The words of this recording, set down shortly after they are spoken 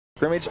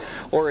scrimmage,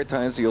 or at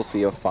times you'll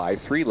see a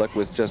 5-3 look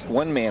with just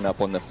one man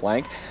up on the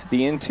flank.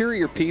 The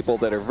interior people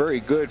that are very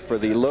good for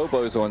the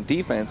Lobos on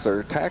defense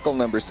are tackle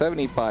number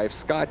 75,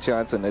 Scott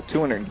Johnson, a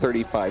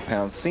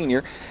 235-pound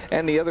senior,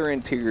 and the other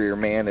interior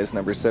man is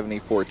number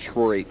 74,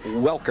 Troy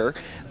Welker.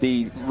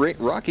 The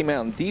Rocky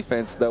Mountain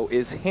defense, though,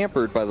 is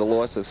hampered by the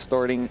loss of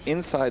starting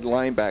inside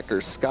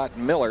linebacker Scott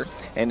Miller,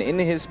 and in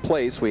his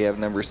place we have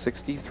number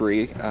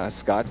 63,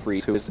 Scott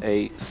Freeze, who is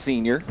a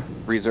senior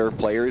reserve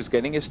player, who's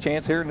getting his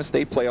chance here in the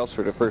state playoffs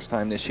for the first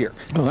time this year.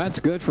 Well, that's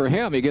good for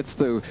him. He gets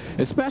to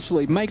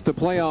especially make the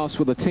playoffs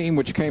with a team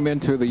which came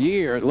into the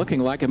year looking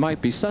like it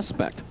might be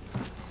suspect.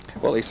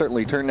 Well, he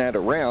certainly turned that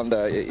around.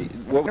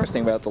 What's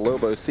interesting about the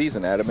Lobos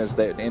season, Adam, is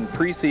that in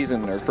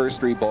preseason, their first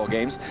 3 ball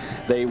games,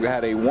 they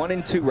had a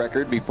 1-2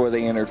 record before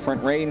they entered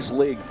Front Range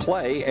League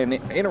play. And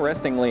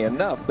interestingly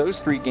enough, those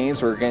 3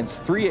 games were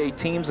against 3A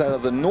teams out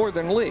of the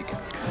Northern League.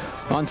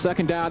 On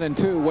 2nd down and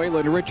 2,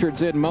 Waylon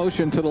Richards in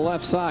motion to the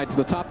left side, to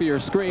the top of your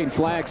screen.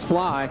 Flags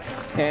fly.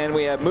 And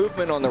we have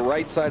movement on the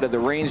right side of the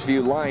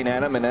Rangeview line,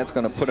 Adam, and that's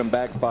going to put them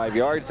back 5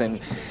 yards. And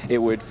it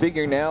would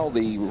figure now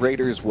the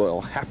Raiders will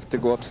have to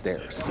go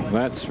upstairs.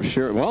 That's for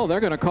sure. Well,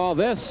 they're going to call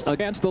this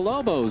against the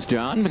Lobos,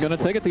 John. They're going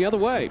to take it the other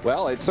way.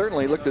 Well, it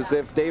certainly looked as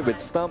if David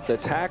Stump, the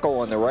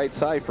tackle on the right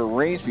side for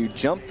Rangeview,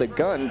 jumped the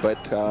gun,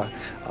 but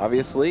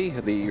obviously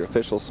the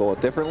officials saw it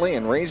differently,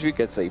 and Rangeview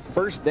gets a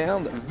first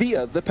down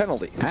via the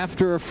penalty.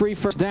 After a free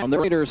first down, the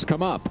Raiders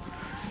come up.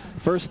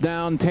 First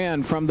down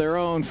 10 from their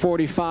own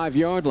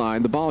 45-yard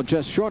line. The ball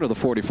just short of the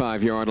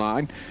 45-yard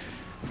line.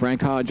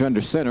 Frank Hodge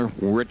under center.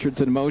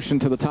 Richards in motion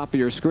to the top of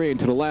your screen.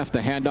 To the left, the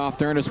handoff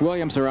to Ernest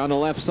Williams around the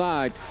left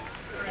side.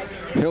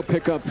 He'll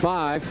pick up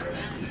 5.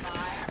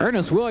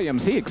 Ernest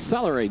Williams, he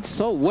accelerates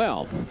so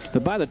well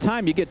that by the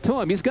time you get to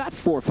him, he's got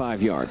 4 or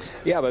 5 yards.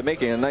 Yeah, but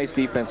making a nice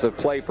defensive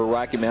play for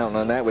Rocky Mountain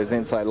on that was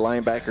inside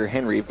linebacker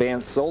Henry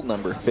Vansel,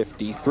 number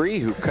 53,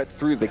 who cut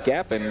through the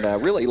gap and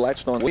really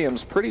latched on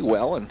Williams pretty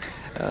well. And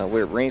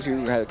where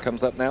Rangeview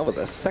comes up now with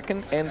a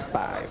 2nd and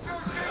 5.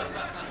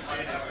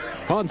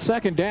 On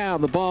 2nd down,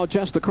 the ball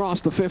just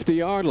across the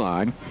 50-yard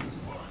line.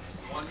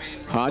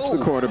 Hodge,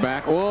 the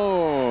quarterback.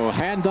 Oh,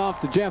 handoff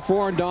to Jeff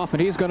Orndorff,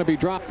 and he's going to be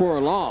dropped for a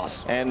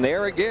loss. And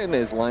there again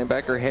is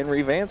linebacker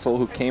Henry Vansel,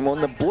 who came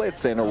on the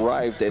blitz and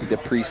arrived at the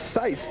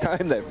precise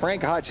time that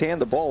Frank Hodge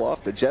handed the ball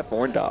off to Jeff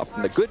Orndorff.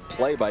 And the good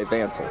play by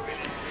Vansel.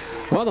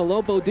 Well, the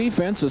Lobo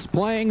defense is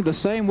playing the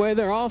same way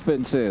their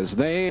offense is.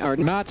 They are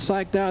not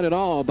psyched out at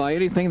all by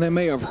anything they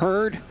may have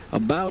heard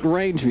about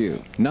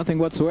Rangeview. Nothing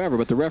whatsoever,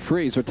 but the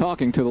referees are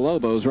talking to the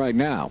Lobos right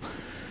now.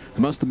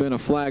 There must have been a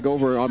flag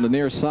over on the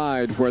near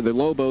side where the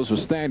Lobos were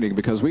standing,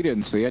 because we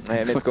didn't see it.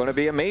 And it's going to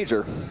be a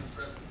major.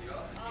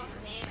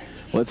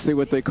 Let's see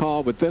what they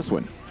call with this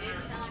one.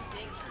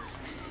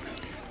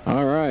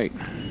 All right.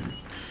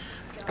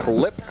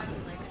 Clip.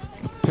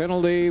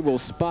 Penalty will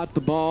spot the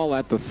ball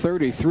at the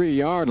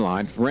 33-yard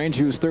line,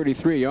 Rangeview's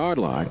 33-yard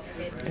line.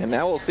 And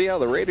now we'll see how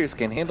the Raiders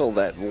can handle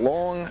that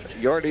long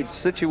yardage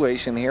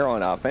situation here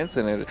on offense,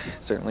 and it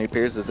certainly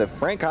appears as if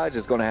Frank Hodge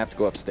is going to have to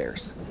go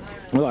upstairs.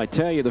 Well, I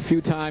tell you, the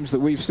few times that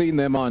we've seen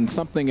them on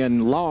something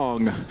in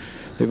long,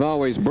 they've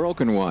always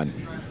broken one.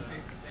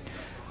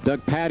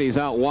 Doug Patty's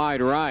out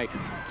wide right.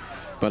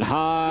 But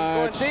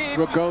Hodge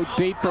will go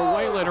deep for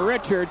Waylon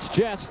Richards,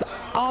 just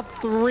off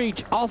the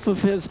reach, off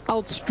of his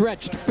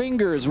outstretched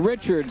fingers.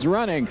 Richards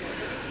running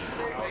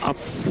a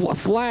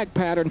flag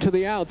pattern to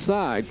the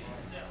outside.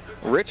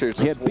 Richards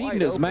had beaten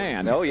his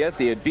man. Oh yes,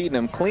 he had beaten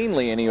him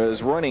cleanly, and he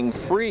was running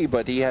free,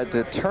 but he had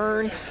to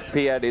turn.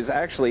 He had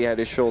actually had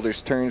his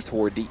shoulders turned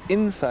toward the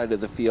inside of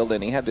the field,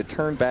 and he had to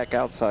turn back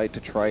outside to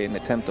try and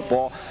attempt the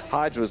ball.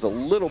 Hodge was a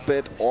little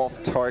bit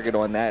off target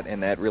on that,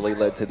 and that really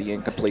led to the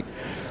incomplete.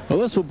 Well,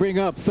 this will bring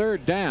up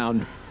 3rd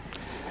down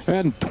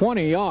and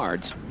 20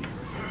 yards.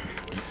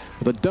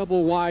 The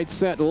double wide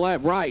set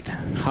left, right.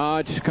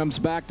 Hodge comes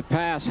back to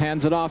pass,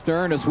 hands it off to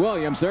Ernest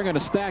Williams. They're going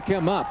to stack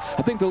him up.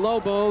 I think the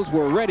Lobos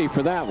were ready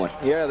for that one.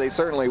 Yeah, they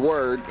certainly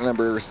were.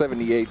 Number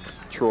 78,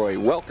 Troy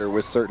Welker,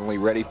 was certainly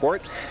ready for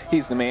it.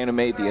 He's the man who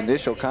made the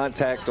initial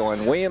contact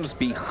on Williams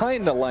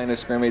behind the line of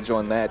scrimmage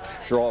on that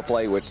draw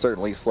play, which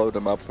certainly slowed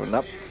him up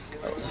enough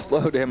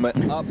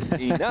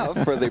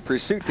for the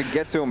pursuit to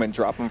get to him and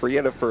drop him for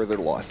yet a further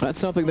loss. That's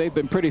something they've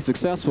been pretty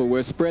successful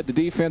with. Spread the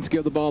defense,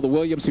 give the ball to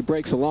Williams. He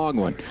breaks a long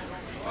one.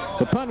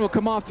 The punt will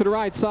come off to the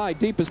right side.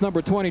 Deep is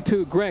number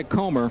 22, Greg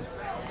Comer.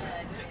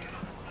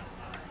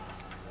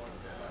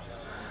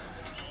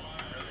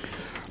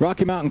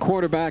 Rocky Mountain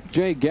quarterback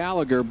Jay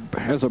Gallagher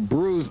has a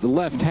bruised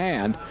left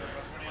hand,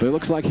 but it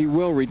looks like he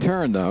will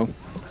return, though.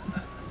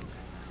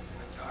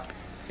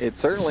 It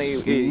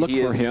certainly... Look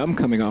for him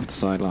coming off the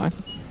sideline.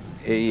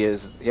 He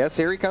is, yes,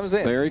 here he comes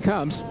in. There he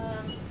comes.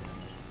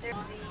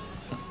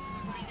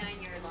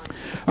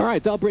 All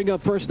right, they'll bring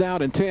up 1st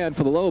down and 10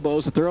 for the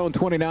Lobos at their own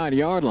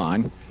 29-yard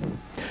line.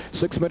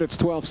 6 minutes,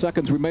 12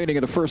 seconds remaining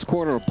in the first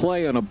quarter of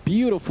play on a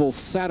beautiful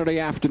Saturday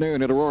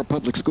afternoon at Aurora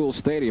Public Schools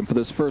Stadium for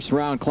this first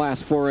round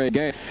Class 4A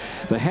game.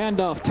 The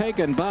handoff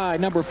taken by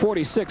number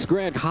 46,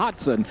 Greg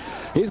Hodson.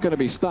 He's going to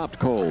be stopped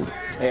cold.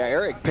 Yeah,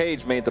 Eric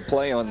Page made the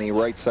play on the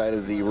right side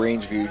of the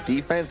Rangeview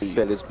defense. He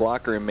hit his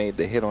blocker and made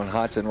the hit on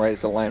Hodson right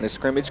at the line of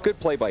scrimmage. Good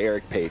play by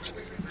Eric Page.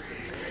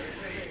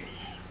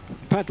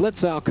 Pat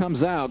Litzow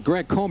comes out.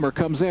 Greg Comer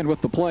comes in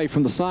with the play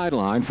from the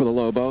sideline for the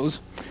Lobos.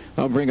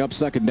 They'll bring up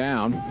second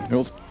down.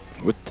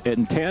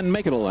 In 10,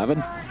 make it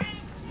 11.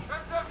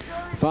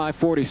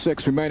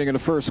 5:46 remaining in the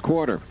first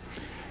quarter.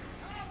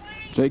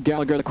 Jake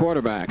Gallagher, the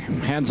quarterback,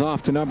 hands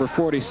off to number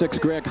 46,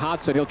 Greg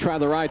Hodson. He'll try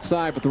the right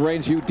side, but the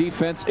Rangeview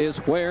defense is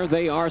where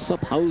they are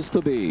supposed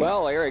to be.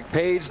 Well, Eric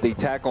Page, the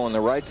tackle on the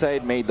right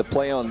side, made the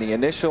play on the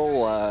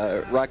initial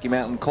Rocky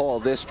Mountain call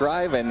of this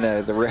drive, and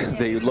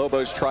the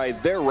Lobos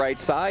tried their right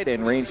side,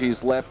 and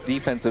Rangeview's left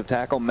defensive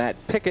tackle, Matt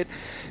Pickett,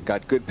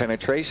 got good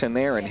penetration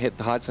there and hit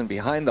Hodson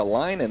behind the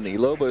line, and the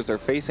Lobos are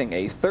facing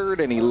a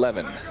 3rd and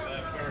 11.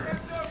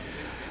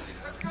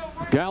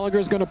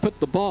 Gallagher's going to put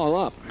the ball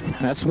up.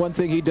 That's one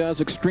thing he does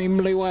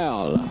extremely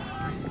well.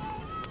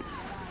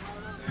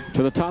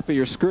 To the top of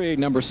your screen,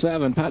 number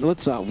 7, Pat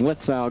Litzow.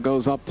 Litzow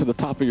goes up to the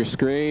top of your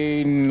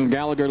screen.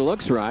 Gallagher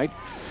looks right.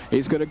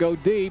 He's going to go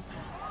deep.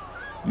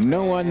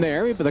 No one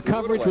there, but the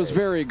coverage was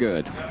very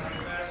good.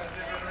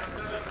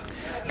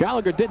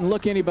 Gallagher didn't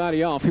look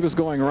anybody off. He was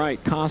going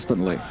right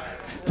constantly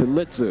to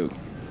Litzow.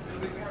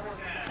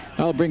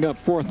 That'll bring up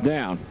 4th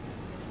down.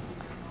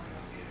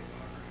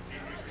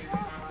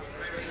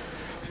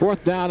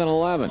 4th down and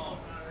 11.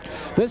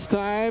 This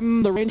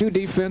time, the Rangeview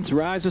defense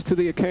rises to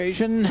the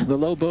occasion. The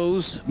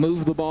Lobos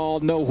move the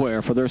ball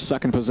nowhere for their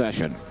second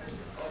possession.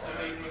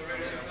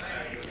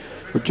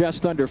 With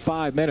just under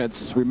 5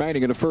 minutes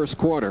remaining in the first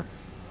quarter.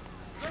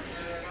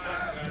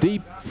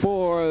 Deep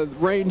for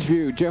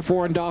Rangeview, Jeff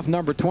Orndorff,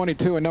 number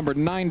 22, and number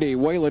 90,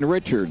 Waylon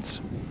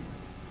Richards.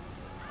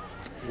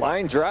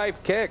 Line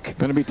drive kick.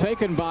 Going to be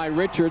taken by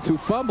Richards, who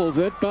fumbles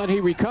it, but he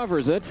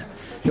recovers it.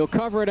 He'll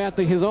cover it at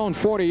his own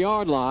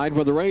 40-yard line,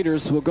 where the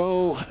Raiders will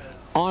go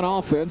on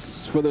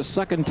offense for the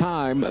second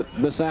time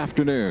this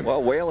afternoon.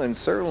 Well, Waylon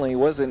certainly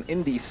wasn't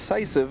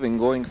indecisive in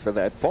going for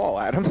that ball,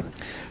 Adam.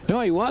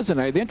 No, he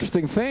wasn't. The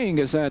interesting thing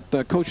is that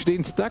Coach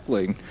Dean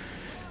Steckling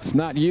is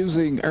not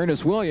using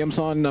Ernest Williams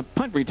on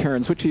punt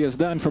returns, which he has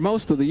done for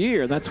most of the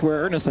year. That's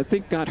where Ernest, I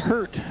think, got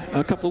hurt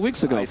a couple of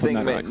weeks ago.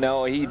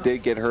 No, he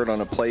did get hurt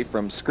on a play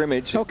from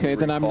scrimmage. Okay,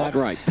 then I'm not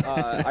right.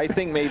 I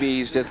think maybe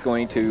he's just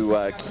going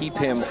to keep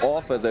him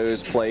off of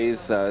those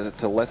plays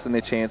to lessen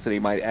the chance that he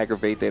might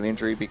aggravate that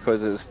injury,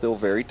 because it is still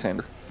very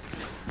tender.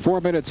 4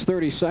 minutes,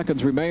 30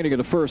 seconds remaining in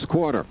the first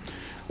quarter.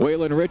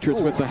 Waylon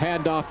Richards with the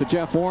handoff to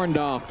Jeff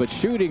Orndorff, but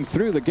shooting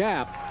through the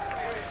gap.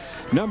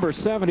 Number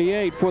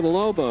 78 for the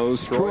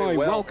Lobos, Troy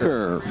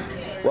Welker.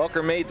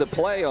 Welker made the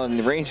play on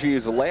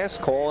Rangeview's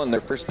last call on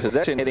their first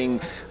possession, hitting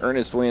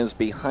Ernest Williams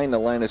behind the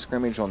line of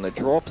scrimmage on the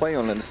draw play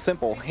on a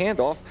simple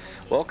handoff.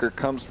 Welker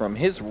comes from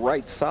his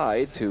right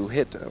side to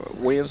hit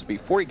Williams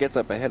before he gets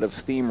up ahead of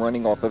steam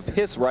running off of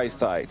his right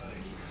side.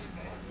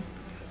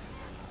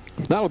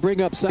 That'll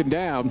bring up second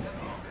down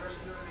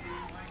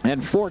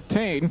and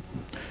 14.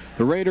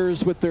 The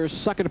Raiders with their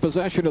second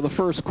possession of the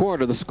first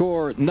quarter. The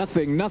score,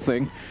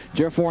 0-0.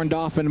 Jeff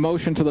Orndorff in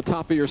motion to the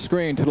top of your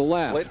screen to the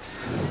left.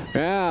 Blitz.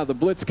 Yeah, the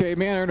blitz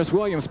came in. Ernest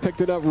Williams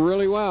picked it up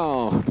really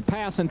well. The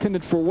pass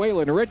intended for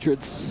Waylon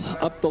Richards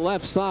up the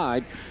left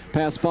side.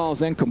 Pass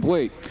falls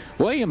incomplete.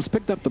 Williams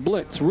picked up the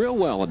blitz real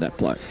well in that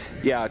play.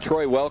 Yeah,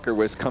 Troy Welker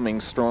was coming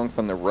strong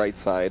from the right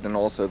side, and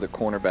also the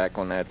cornerback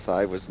on that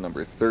side was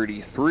number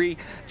 33,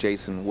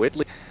 Jason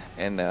Whitley.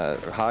 And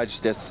Hodge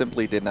just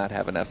simply did not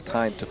have enough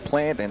time to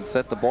plant and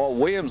set the ball.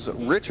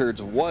 Richards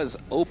was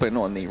open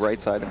on the right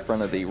side in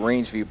front of the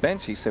Rangeview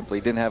bench. He simply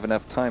didn't have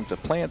enough time to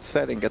plant,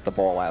 set, and get the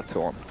ball out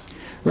to him.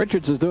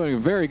 Richards is doing a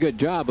very good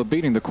job of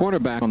beating the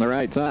quarterback on the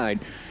right side.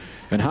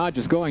 And Hodge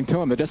is going to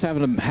him. They just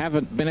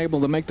haven't been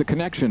able to make the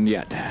connection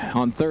yet.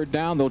 On 3rd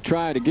down, they'll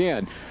try it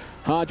again.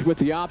 Hodge with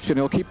the option.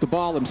 He'll keep the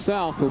ball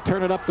himself. He'll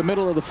turn it up the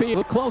middle of the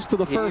field, close to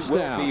the first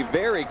down. He will be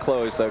very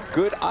close. A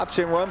good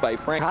option run by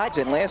Frank Hodge.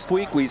 And last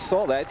week we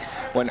saw that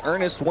when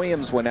Ernest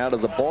Williams went out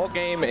of the ball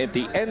game at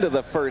the end of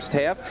the first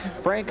half.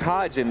 Frank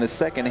Hodge in the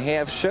second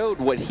half showed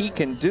what he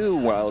can do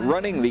while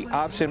running the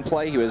option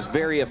play. He was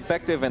very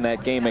effective in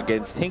that game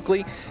against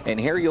Hinckley. And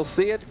here you'll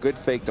see it. Good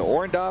fake to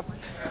Orndorff.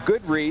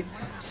 Good read.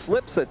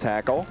 Slips a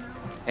tackle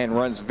and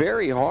runs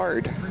very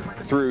hard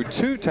through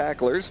 2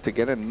 tacklers to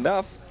get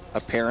enough,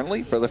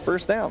 apparently, for the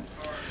first down.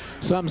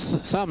 Some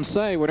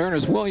say when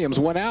Ernest Williams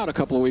went out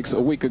a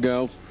week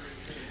ago,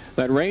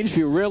 that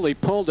Rangeview really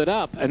pulled it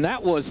up, and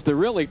that was the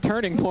really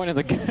turning point of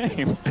the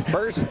game.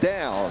 First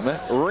down,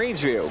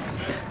 Rangeview.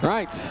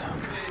 Right.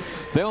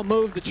 They'll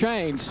move the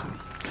chains.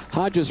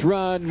 Hodges'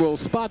 run will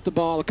spot the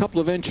ball a couple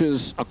of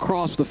inches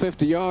across the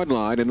 50-yard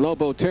line in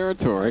Lobo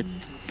territory.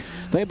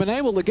 They've been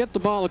able to get the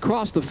ball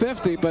across the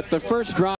 50, but the first drive